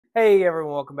Hey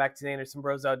everyone, welcome back to the Anderson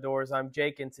Bros Outdoors. I'm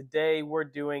Jake, and today we're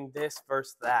doing this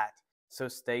versus that, so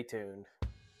stay tuned.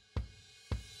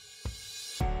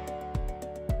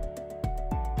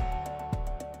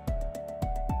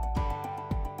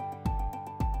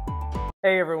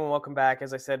 Hey everyone, welcome back.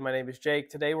 As I said, my name is Jake.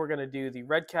 Today we're going to do the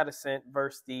Redcat Ascent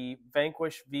versus the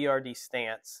Vanquish VRD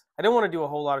stance. I don't want to do a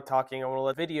whole lot of talking. I want to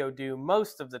let the video do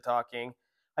most of the talking.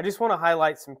 I just want to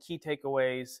highlight some key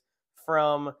takeaways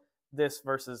from this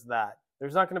versus that.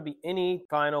 There's not going to be any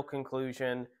final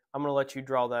conclusion. I'm going to let you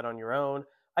draw that on your own.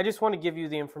 I just want to give you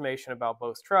the information about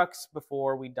both trucks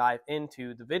before we dive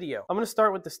into the video. I'm going to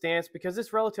start with the stance because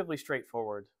it's relatively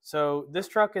straightforward. So this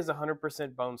truck is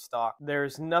 100% bone stock.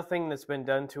 There's nothing that's been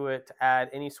done to it to add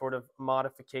any sort of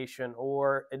modification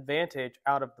or advantage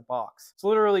out of the box. It's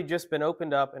literally just been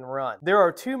opened up and run. There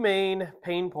are two main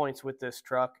pain points with this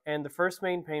truck, and the first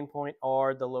main pain point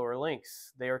are the lower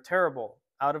links. They are terrible.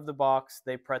 Out of the box,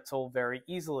 they pretzel very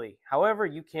easily. However,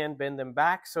 you can bend them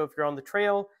back, so if you're on the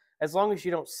trail, as long as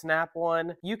you don't snap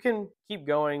one, you can keep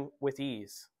going with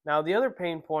ease. Now, the other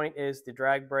pain point is the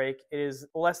drag brake. It is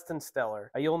less than stellar.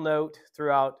 You'll note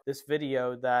throughout this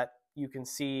video that you can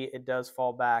see it does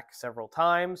fall back several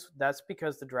times. That's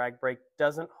because the drag brake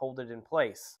doesn't hold it in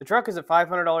place. The truck is a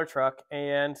 $500 truck,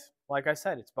 and like I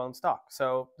said, it's bone stock.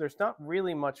 So there's not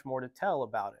really much more to tell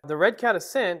about it. The Redcat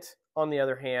Ascent, on the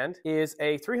other hand, is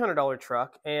a $300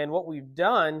 truck, and what we've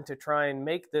done to try and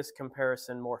make this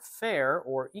comparison more fair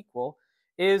or equal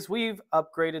is we've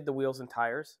upgraded the wheels and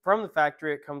tires. From the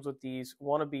factory, it comes with these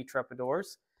wannabe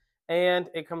Trepadors, and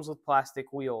it comes with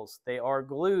plastic wheels. They are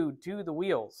glued to the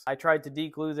wheels. I tried to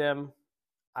de-glue them.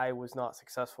 I was not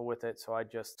successful with it, so I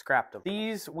just scrapped them.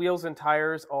 These wheels and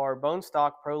tires are bone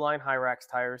stock Proline Hyrax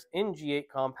tires in G8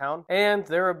 compound, and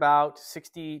they're about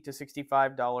 $60 to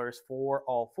 $65 for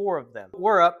all four of them.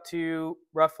 We're up to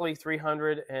roughly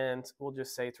 $300 and we'll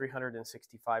just say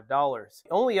 $365. The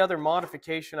only other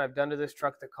modification I've done to this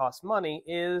truck that costs money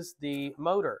is the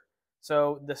motor.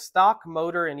 So the stock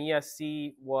motor in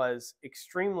ESC was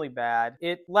extremely bad.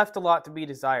 It left a lot to be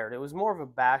desired. It was more of a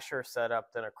basher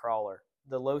setup than a crawler.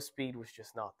 The low speed was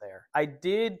just not there. I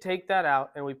did take that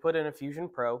out and we put in a Fusion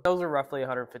Pro. Those are roughly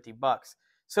 150 bucks.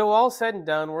 So all said and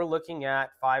done, we're looking at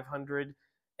 $510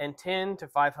 to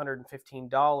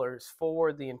 $515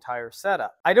 for the entire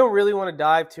setup. I don't really want to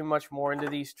dive too much more into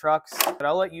these trucks, but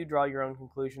I'll let you draw your own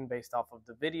conclusion based off of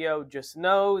the video. Just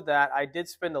know that I did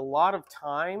spend a lot of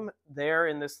time there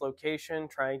in this location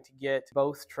trying to get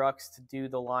both trucks to do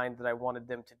the line that I wanted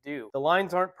them to do. The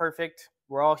lines aren't perfect.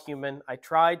 We're all human. I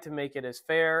tried to make it as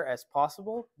fair as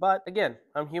possible, but again,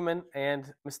 I'm human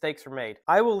and mistakes are made.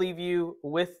 I will leave you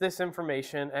with this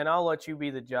information and I'll let you be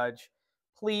the judge.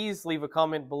 Please leave a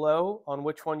comment below on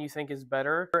which one you think is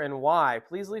better and why.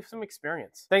 Please leave some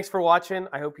experience. Thanks for watching.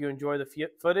 I hope you enjoy the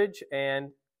footage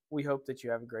and we hope that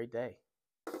you have a great day.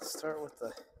 Let's start with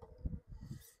the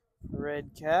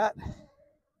Redcat.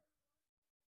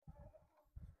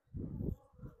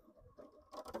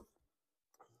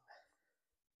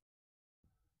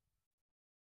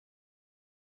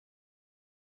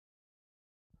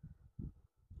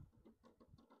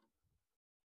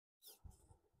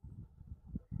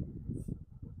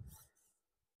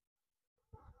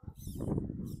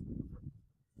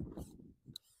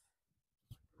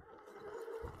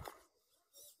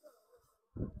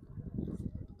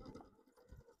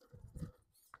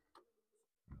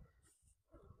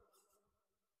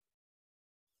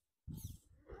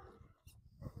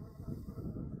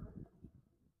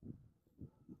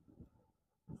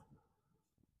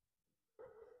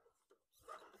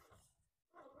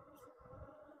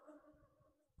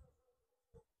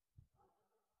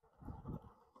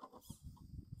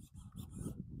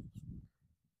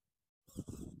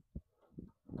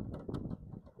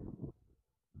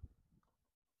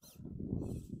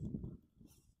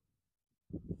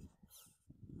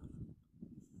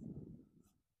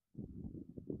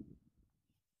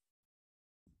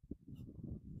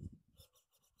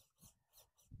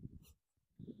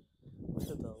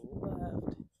 To the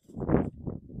left,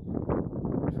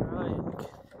 try and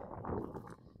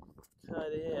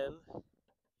cut in.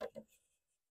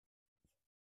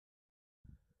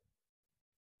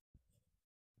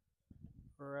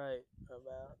 Right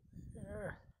about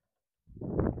there.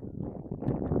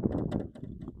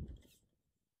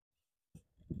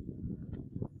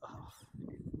 Oh,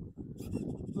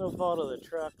 no fault of the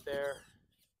truck there.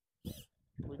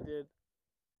 We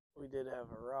did have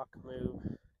a rock move.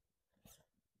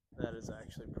 That is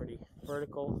actually pretty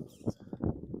vertical. It's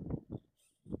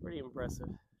pretty impressive.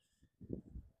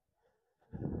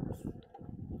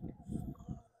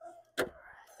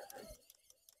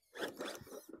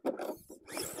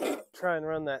 try and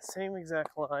run that same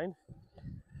exact line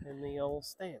in the old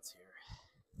stance here.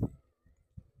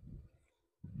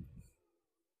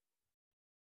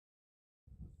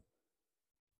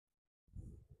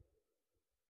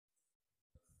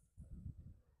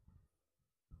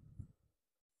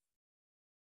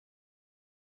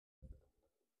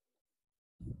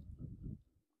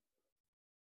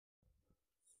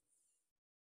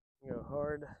 Go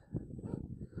hard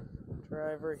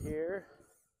driver here.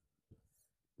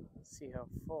 See how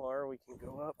far we can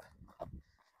go up.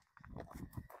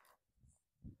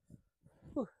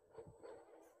 Whew.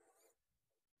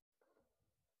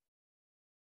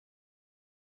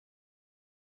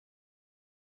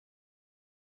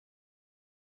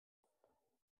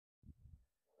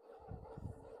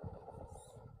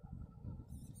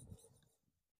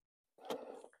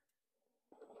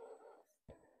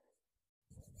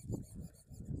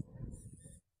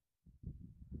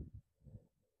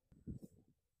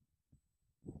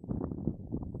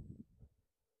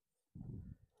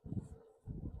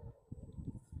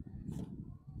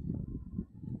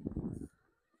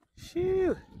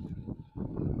 Shoo!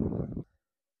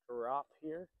 Drop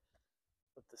here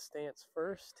with the stance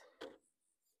first.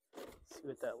 See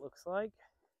what that looks like.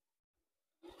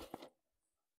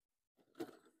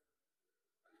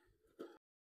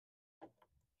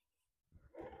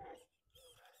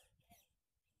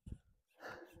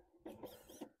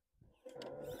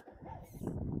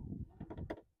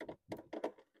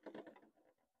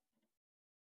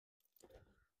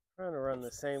 Trying to run the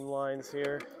same lines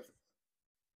here.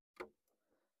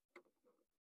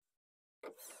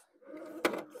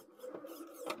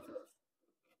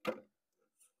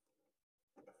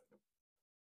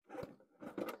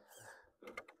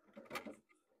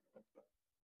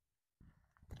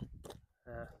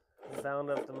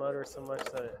 Bound up the motor so much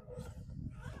that it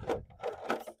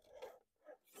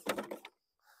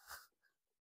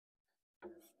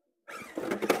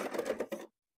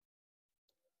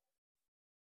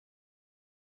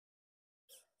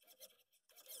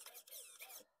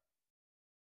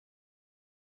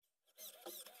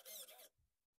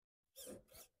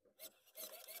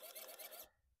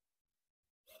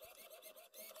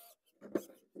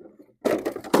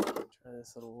try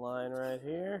this little line right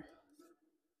here.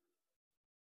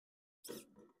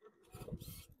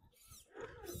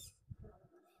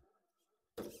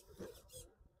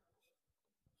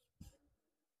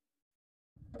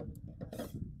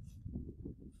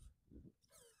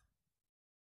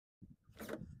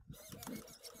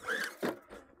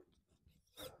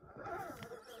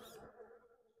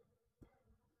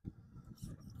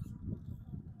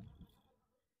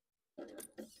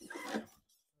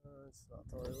 That's not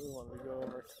the way we want to go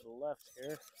over to the left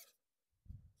here.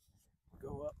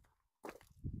 Go up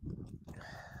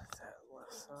that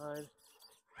left side.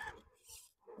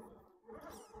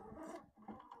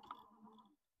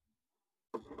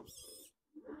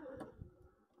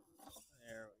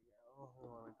 There we go. We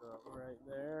want to go up right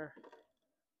there.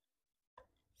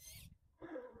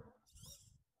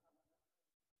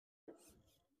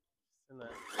 And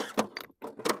that.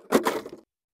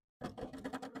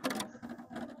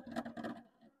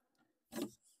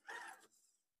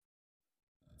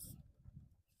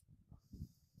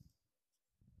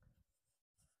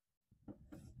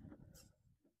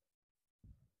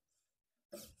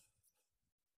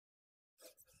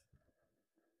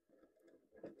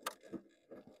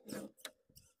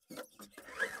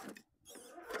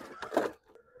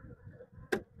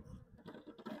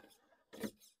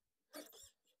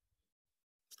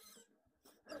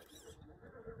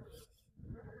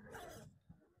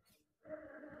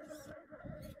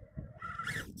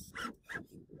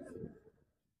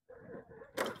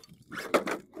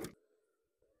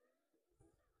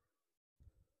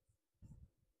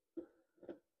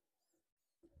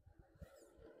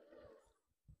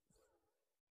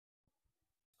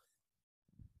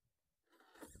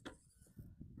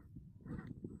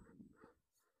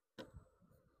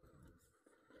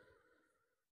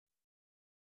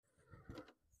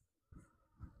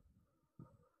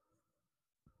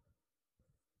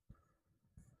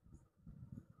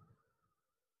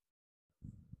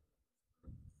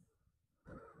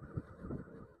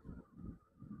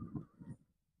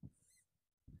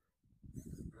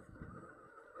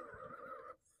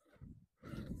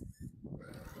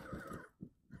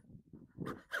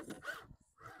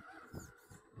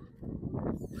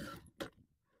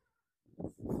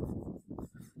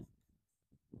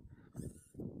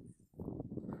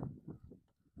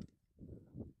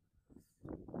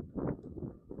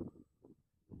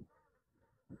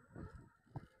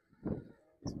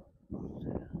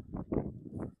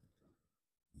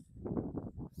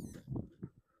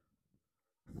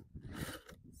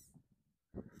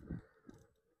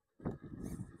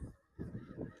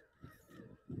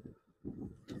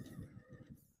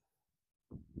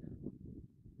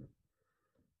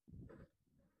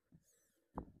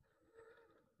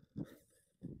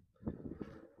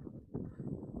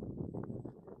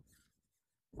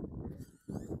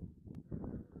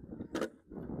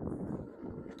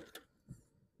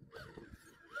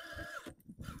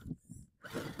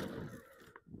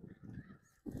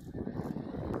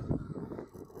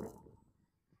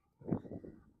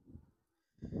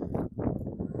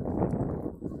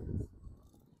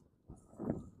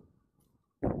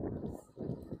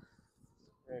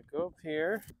 go up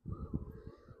here,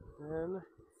 then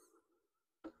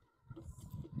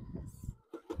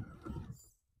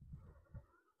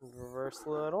reverse a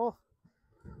little,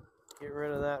 get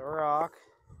rid of that rock.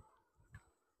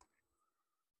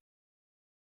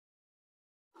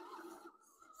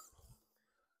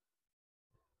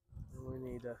 And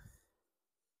we need to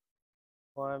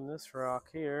climb this rock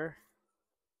here,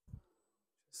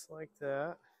 just like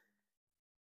that.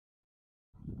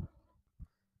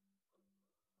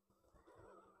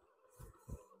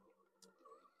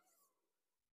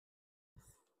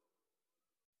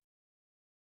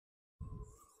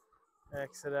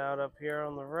 Exit out up here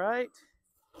on the right.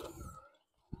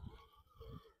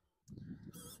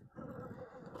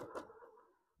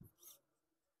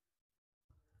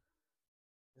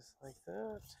 Just like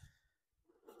that.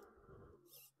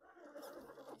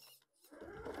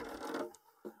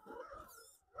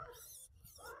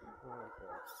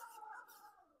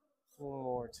 One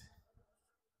more. To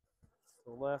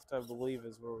the left, I believe,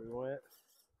 is where we went.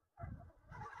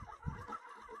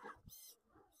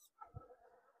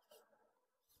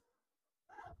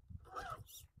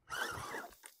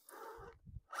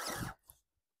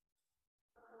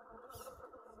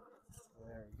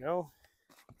 There we go.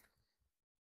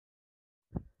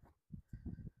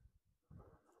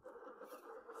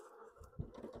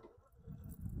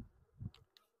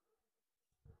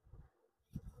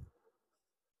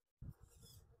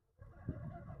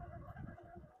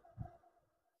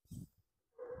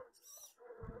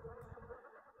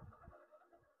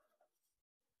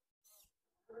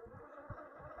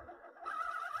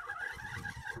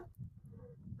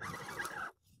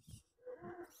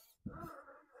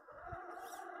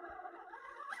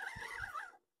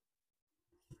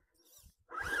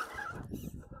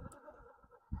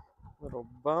 Little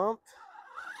bump.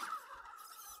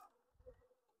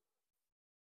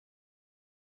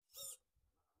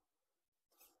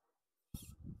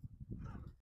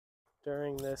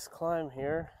 During this climb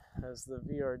here as the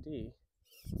VRD.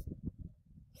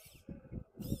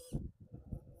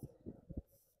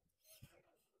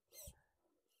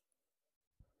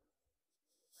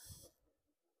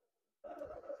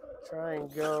 Try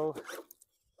and go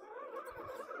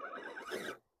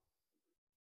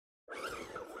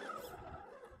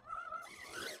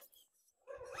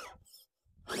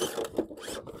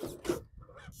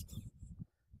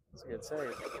that's a good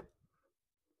save.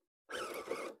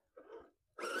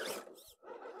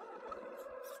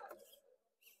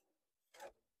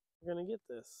 We're gonna get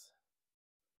this.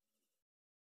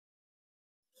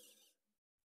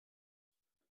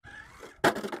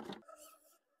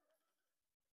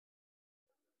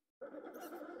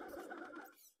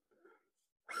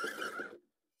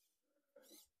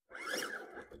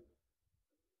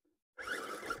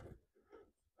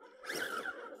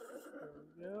 There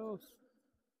we go.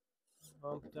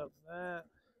 Bumped up that.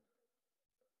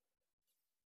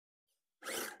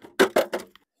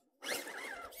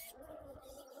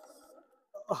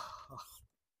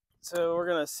 So we're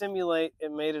gonna simulate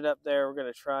it made it up there. We're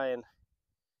gonna try and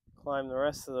climb the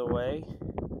rest of the way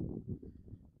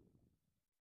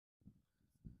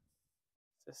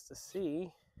just to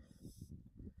see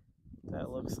what that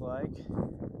looks like.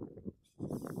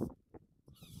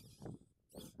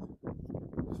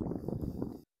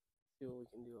 See what we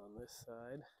can do on this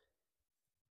side.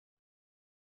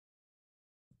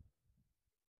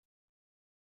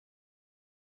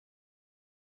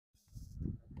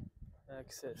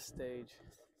 Exit stage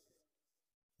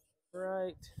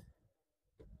right.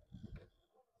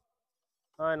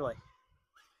 Finally,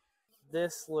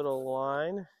 this little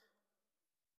line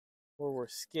where we're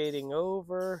skating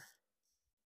over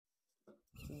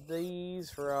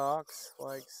these rocks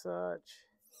like such.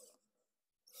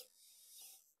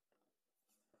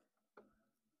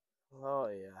 Oh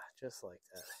yeah, just like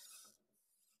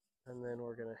that. And then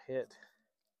we're gonna hit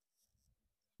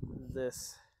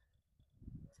this.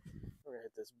 We're gonna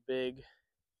hit this big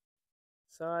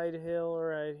side hill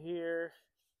right here.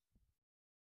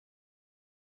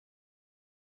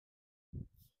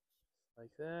 Like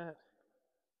that.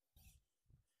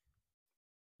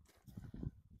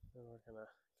 Then we're gonna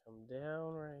come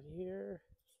down right here.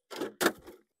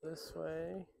 This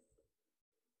way.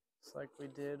 Just like we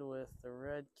did with the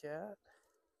Redcat.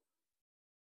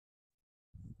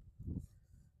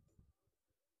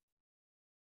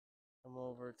 Come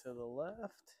over to the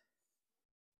left.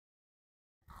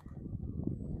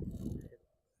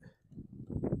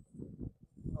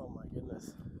 Oh my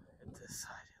goodness. Hit this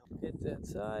side hill. Hit that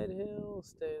side hill.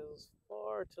 Stay as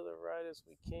far to the right as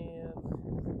we can.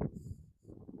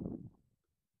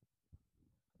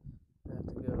 I have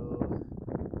to go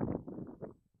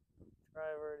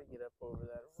driver to get up over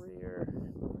that rear.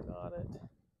 Got it.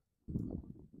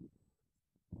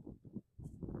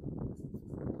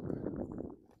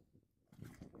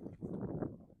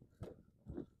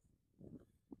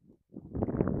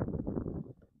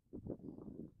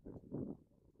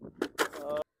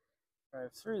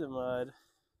 Drive through the mud,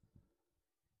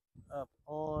 up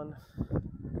on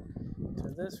to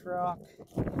this rock,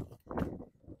 and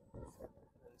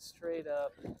straight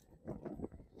up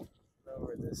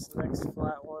over this next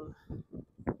flat one.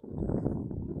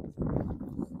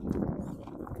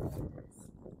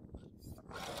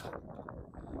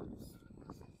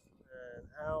 And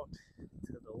out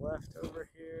to the left over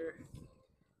here.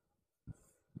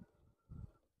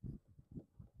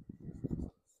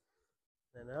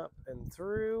 And up and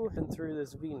through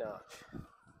this V-notch.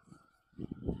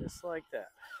 Just like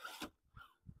that.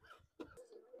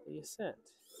 The ascent.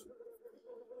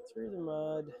 Through the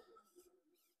mud.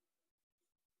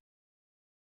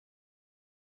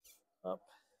 Up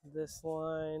this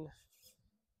line.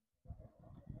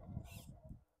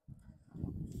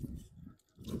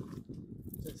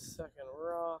 This second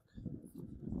rock.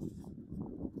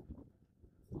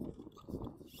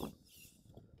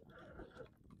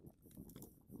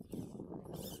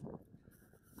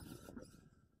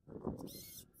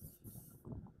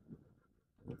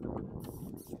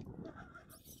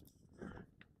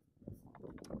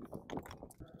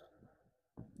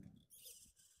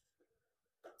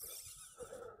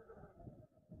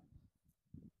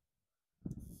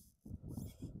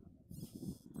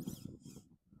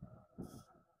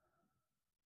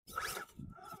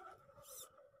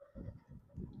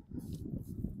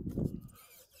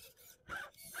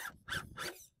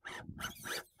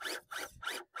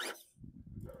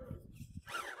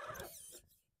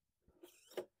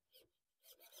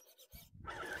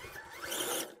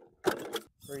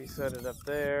 Reset it up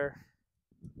there.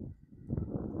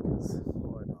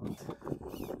 Why not?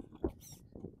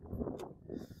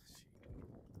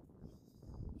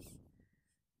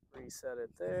 Reset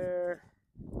it there.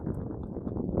 And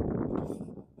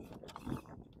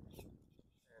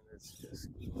it's just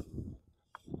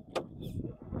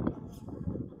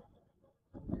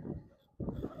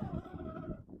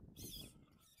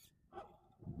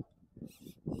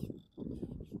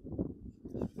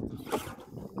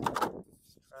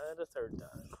try it a third time.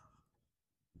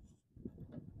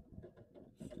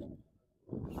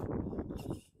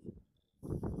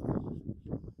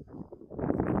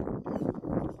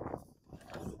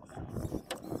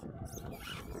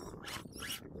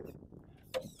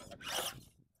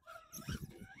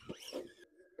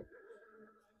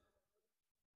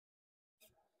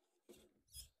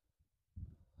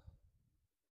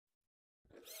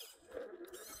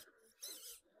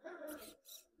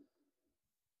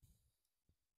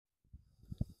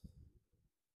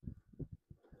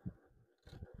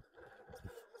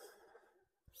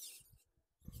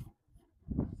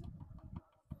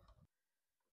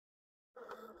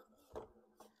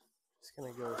 Just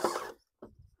gonna go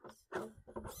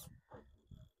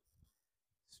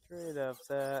straight up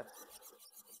that.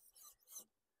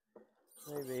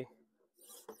 Maybe.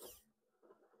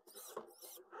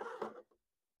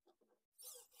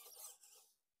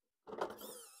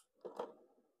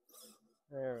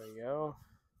 There we go.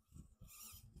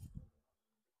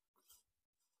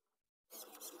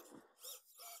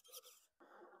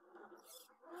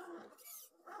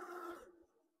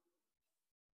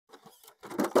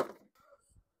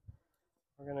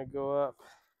 We're gonna go up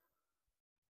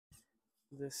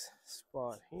this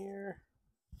spot here.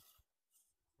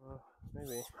 Well,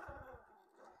 maybe.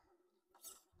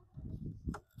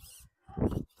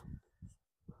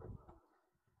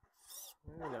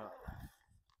 Maybe not.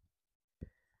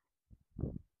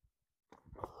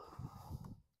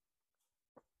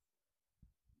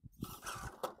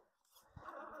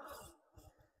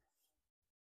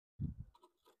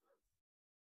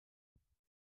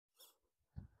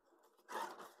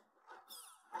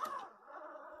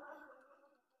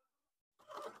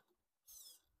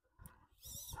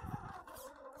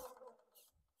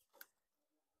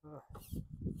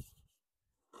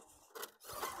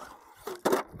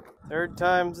 Third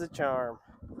time's the charm.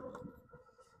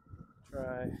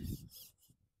 Try.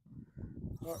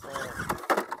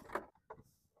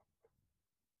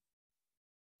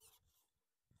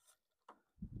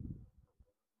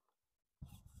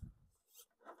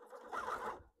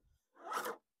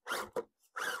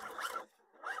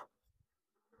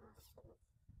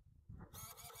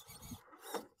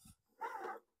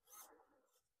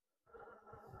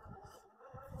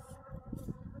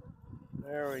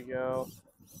 There we go.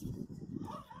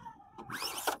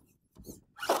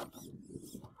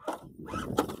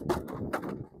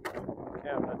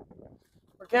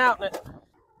 counting it.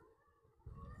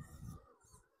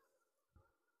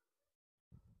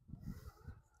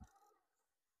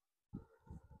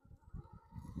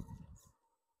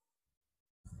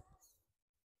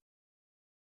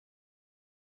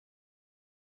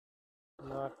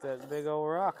 Knocked that big old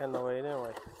rock in the way, didn't we?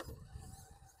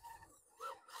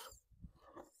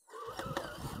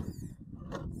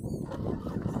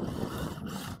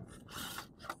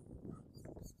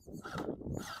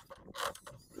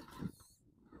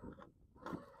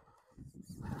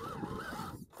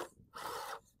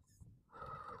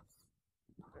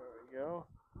 There we go.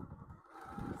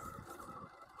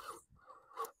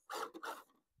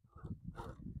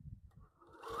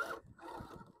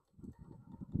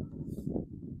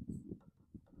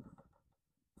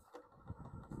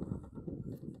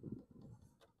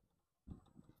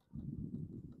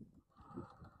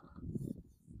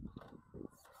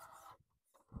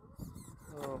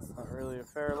 Oh, it's not really a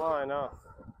fair line, huh?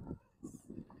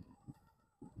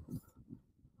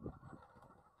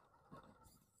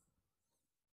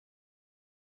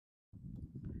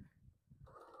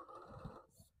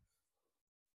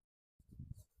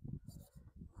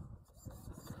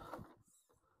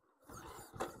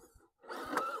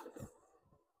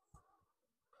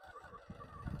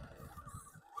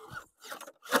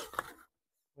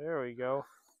 There we go.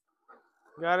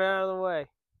 Got it out of the way.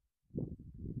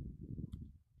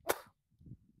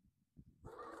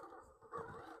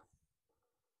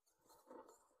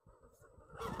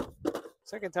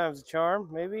 Second time's a charm,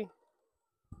 maybe.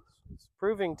 It's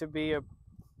proving to be a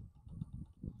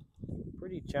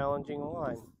pretty challenging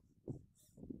line.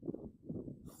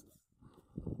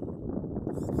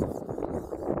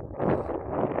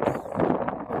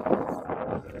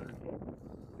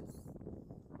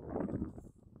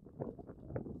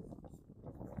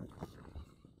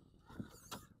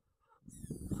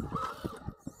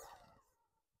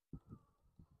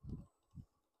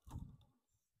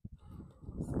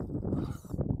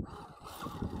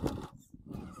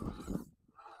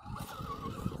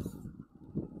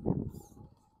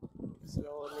 So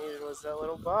all it needed was that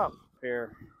little bump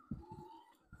here.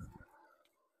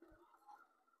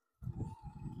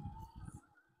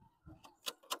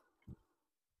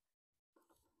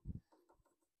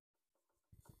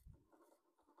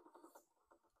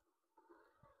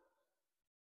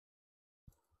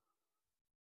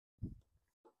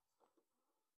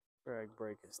 Drag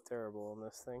brake is terrible on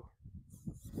this thing.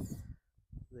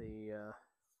 The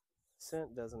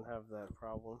Ascent doesn't have that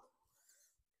problem.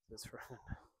 It's running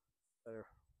better,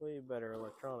 way better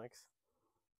electronics.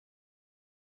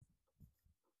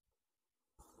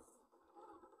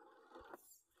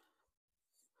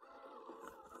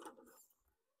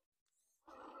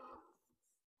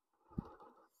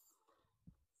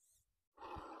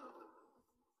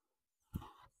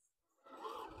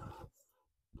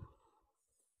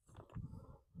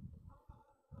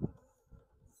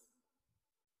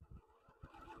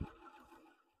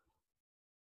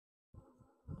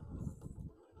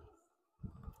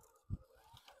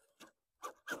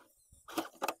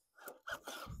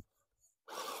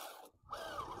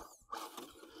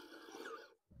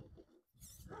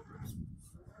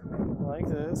 Like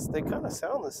this, they kind of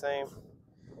sound the same,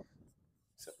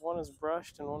 except one is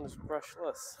brushed and one is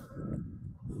brushless.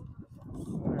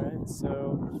 Alright,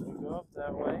 so we go up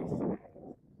that way,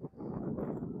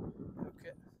 hook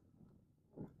it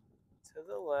to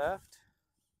the left,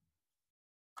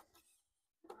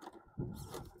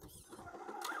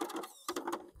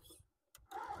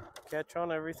 catch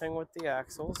on everything with the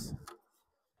axles.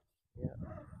 Yeah,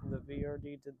 the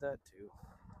VRD did that too.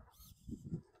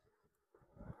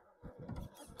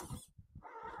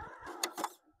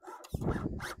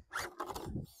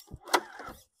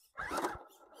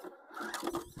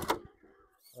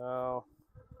 Oh,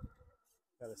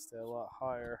 gotta stay a lot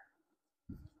higher.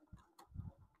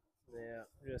 Yeah,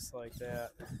 just like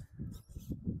that.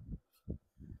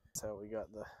 So we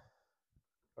got the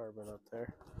carbon up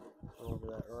there over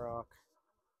that rock.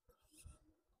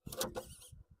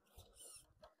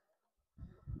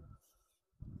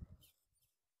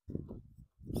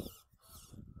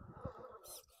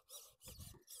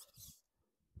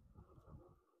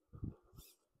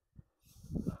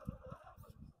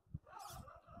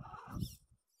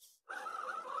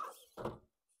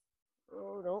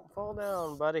 Oh, don't fall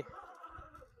down, buddy.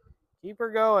 Keep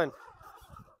her going.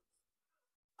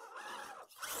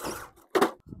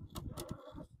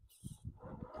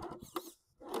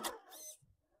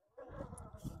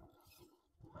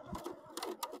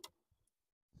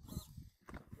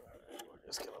 We're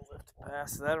just gonna lift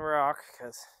past that rock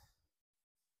because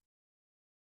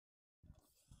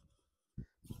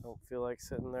I Don't feel like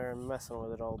sitting there and messing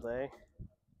with it all day.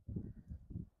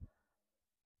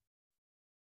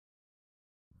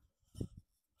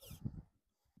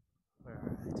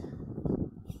 Alright.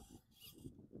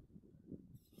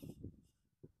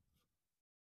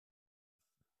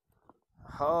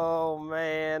 Oh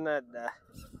man, that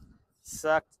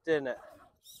sucked, didn't it?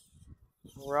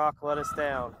 Rock let us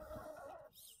down.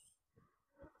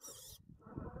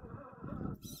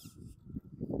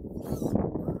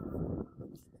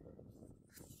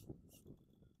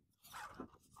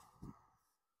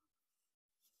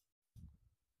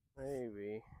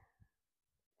 Maybe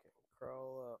can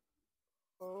crawl up.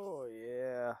 Oh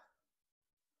yeah.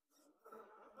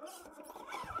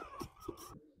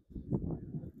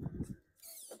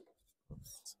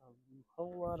 It's a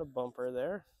whole lot of bumper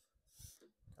there.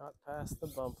 Got past the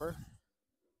bumper.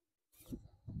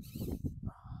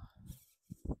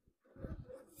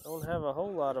 Don't have a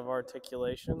whole lot of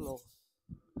articulation. The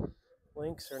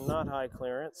links are not high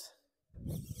clearance.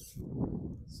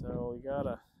 So we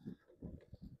gotta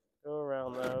go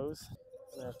around those.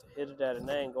 Gonna have to hit it at an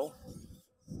angle.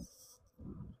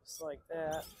 Just like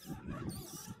that.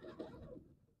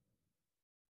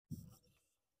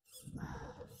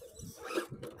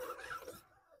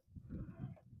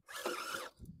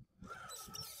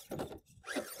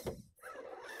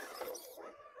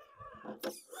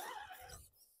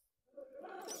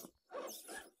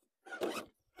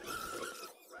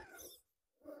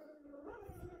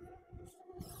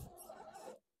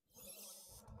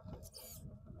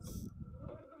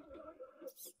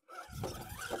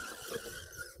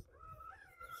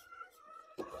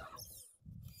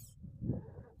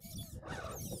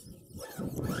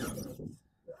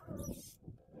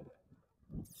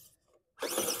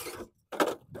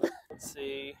 Let's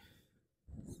see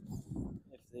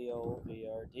if the old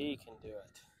VRD can do it.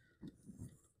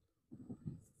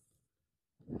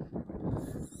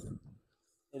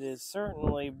 It is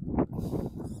certainly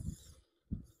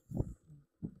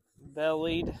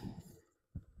bellied,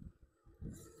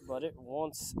 but it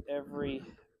wants every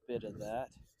bit of that.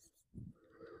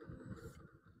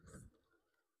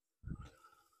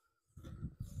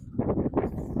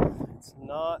 It's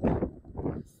not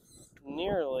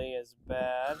nearly as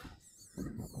bad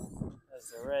as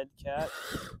the Redcat.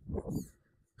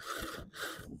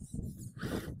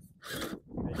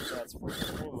 Redcat's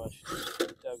pretty much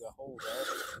dug a hole there.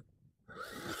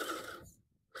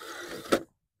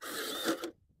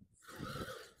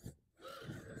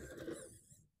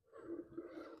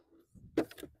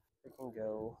 We can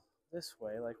go this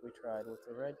way like we tried with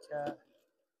the Redcat.